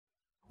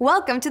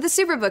Welcome to the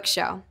Superbook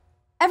show.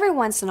 Every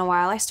once in a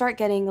while, I start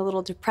getting a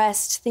little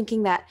depressed,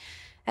 thinking that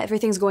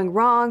everything's going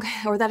wrong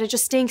or that it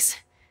just stinks.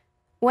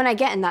 When I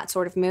get in that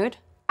sort of mood,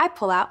 I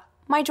pull out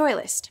my joy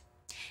list.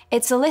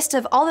 It's a list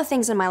of all the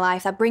things in my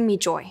life that bring me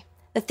joy,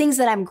 the things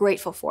that I'm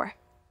grateful for.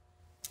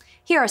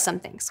 Here are some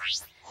things.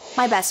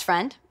 My best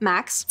friend,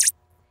 Max.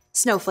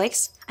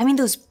 Snowflakes. I mean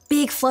those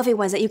big fluffy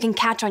ones that you can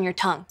catch on your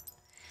tongue.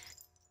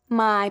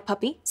 My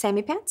puppy,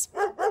 Sammy Pants.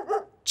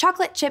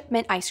 Chocolate chip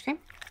mint ice cream.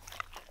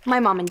 My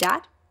mom and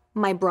dad.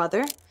 My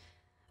brother.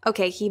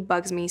 Okay, he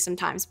bugs me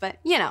sometimes, but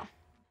you know.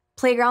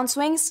 Playground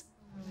swings.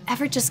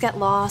 Ever just get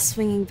lost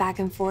swinging back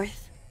and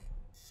forth?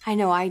 I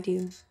know I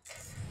do.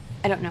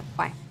 I don't know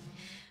why.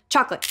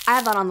 Chocolate. I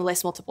have that on the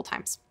list multiple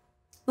times.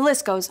 The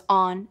list goes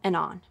on and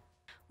on.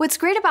 What's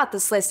great about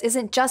this list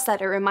isn't just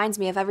that it reminds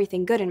me of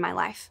everything good in my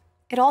life.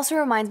 It also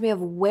reminds me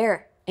of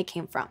where it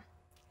came from.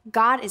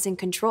 God is in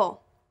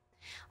control.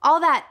 All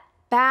that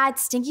bad,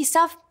 stinky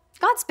stuff,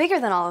 God's bigger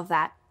than all of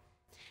that.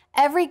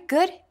 Every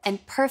good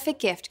and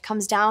perfect gift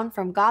comes down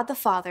from God the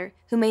Father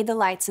who made the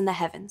lights in the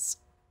heavens.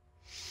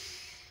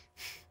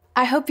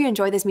 I hope you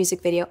enjoy this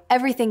music video,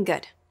 Everything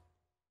Good.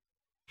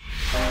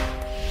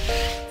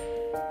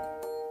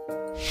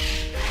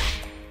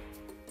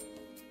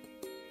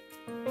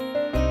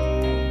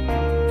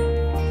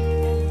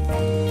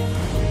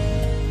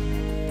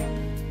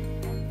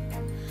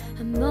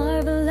 I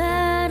marvel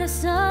at a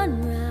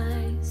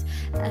sunrise,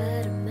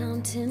 at a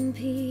mountain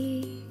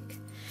peak.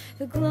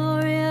 The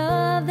glory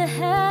of the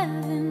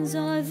heavens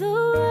are the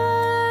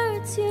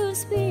words you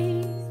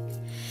speak.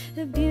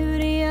 The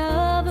beauty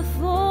of a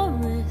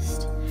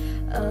forest,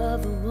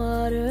 of a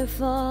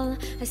waterfall.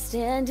 I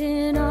stand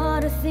in awe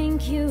to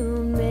think you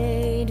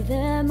made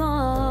them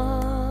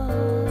all.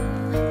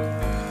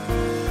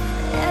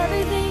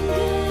 Everything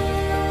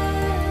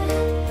good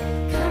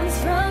comes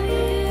from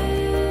you,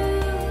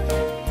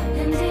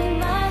 and in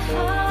my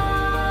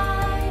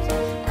heart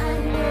I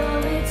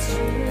know it's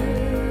true.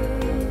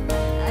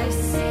 I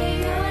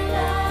see your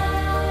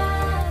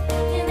love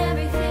in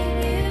everything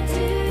you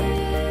do,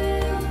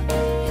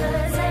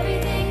 'cause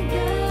everything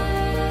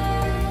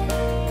good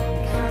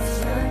comes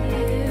from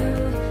you,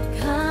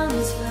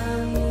 comes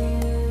from you.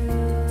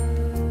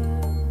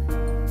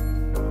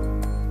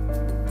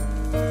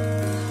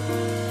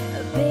 A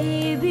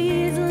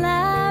baby's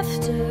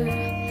laughter,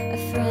 a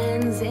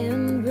friend's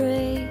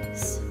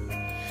embrace,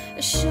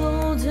 a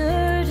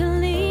shoulder to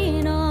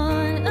lean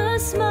on, a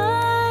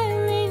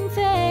smiling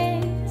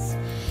face,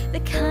 the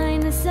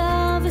kindness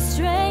of a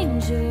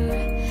stranger,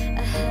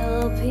 a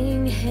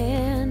helping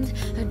hand,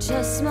 are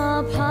just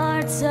small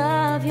parts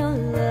of your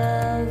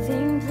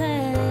loving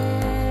plan.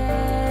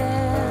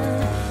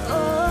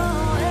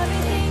 Oh,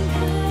 everything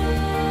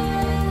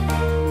good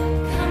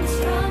comes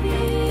from you,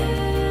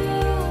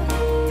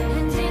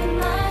 and in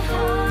my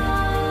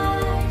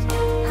heart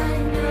I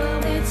know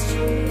it's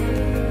true.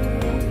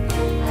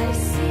 I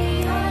see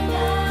your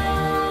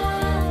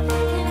love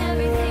in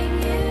everything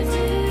you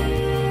do,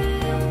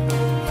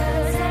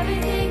 'cause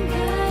everything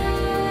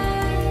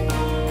good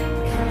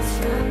comes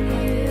from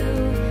you,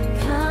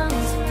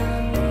 comes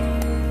from you.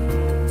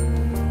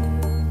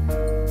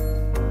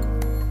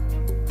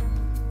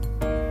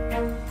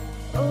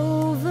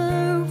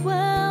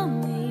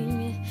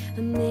 Overwhelming,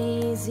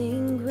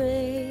 amazing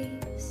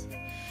grace.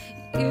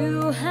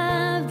 You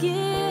have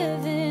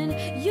given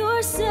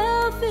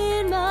yourself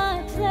in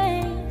my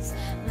place.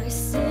 My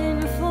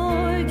sin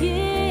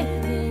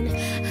forgiven,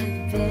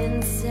 I've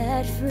been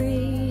set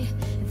free.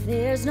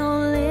 There's no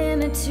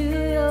limit to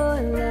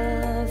your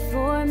love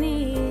for me.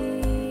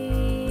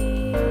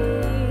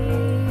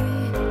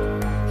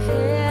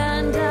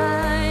 And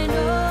I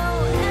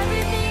know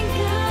everything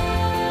good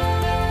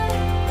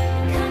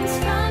comes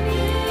from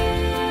you,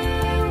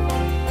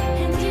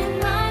 and in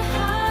my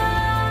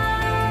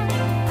heart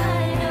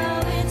I know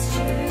it's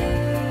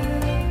true.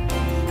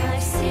 I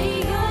see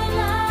your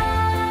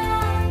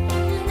love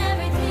in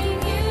everything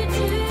you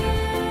do,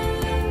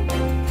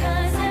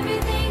 'cause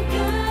everything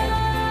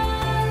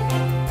good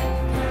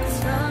comes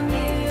from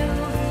you.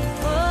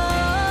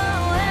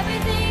 Oh,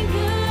 everything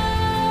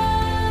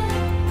good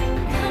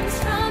comes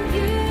from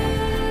you,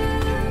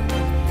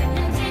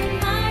 and in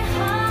my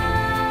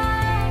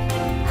heart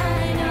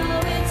I know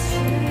it's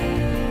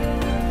true.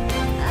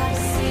 I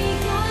see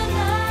your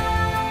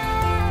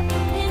love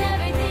in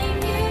everything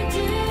you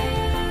do,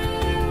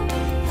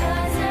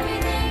 'cause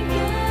everything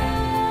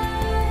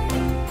good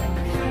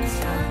comes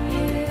from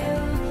you,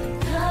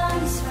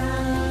 comes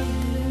from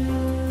you,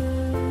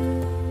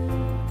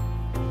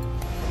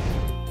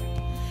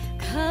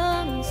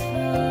 comes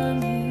from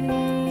you.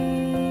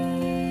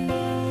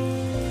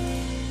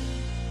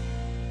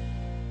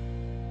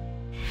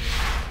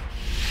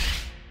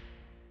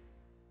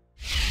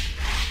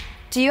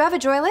 Do you have a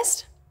joy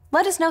list?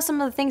 Let us know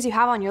some of the things you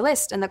have on your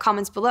list in the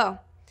comments below.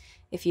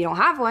 If you don't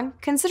have one,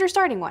 consider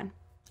starting one.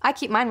 I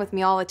keep mine with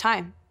me all the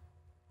time.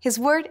 His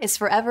word is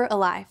forever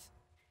alive.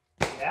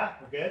 Yeah,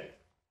 we're good.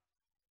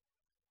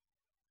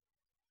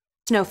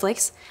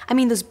 Snowflakes. I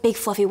mean those big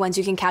fluffy ones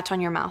you can catch on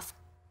your mouth.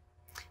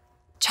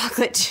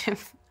 chocolate chip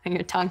on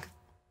your tongue.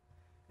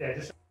 Yeah,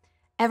 just.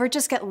 Ever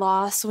just get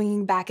lost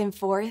swinging back and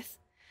forth?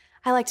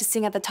 I like to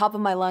sing at the top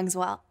of my lungs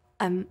while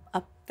I'm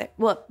up there.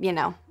 Well, you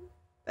know.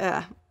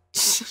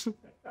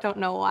 Don't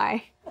know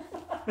why.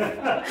 You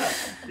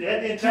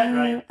had the intent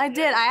right. I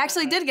did. I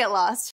actually did get lost.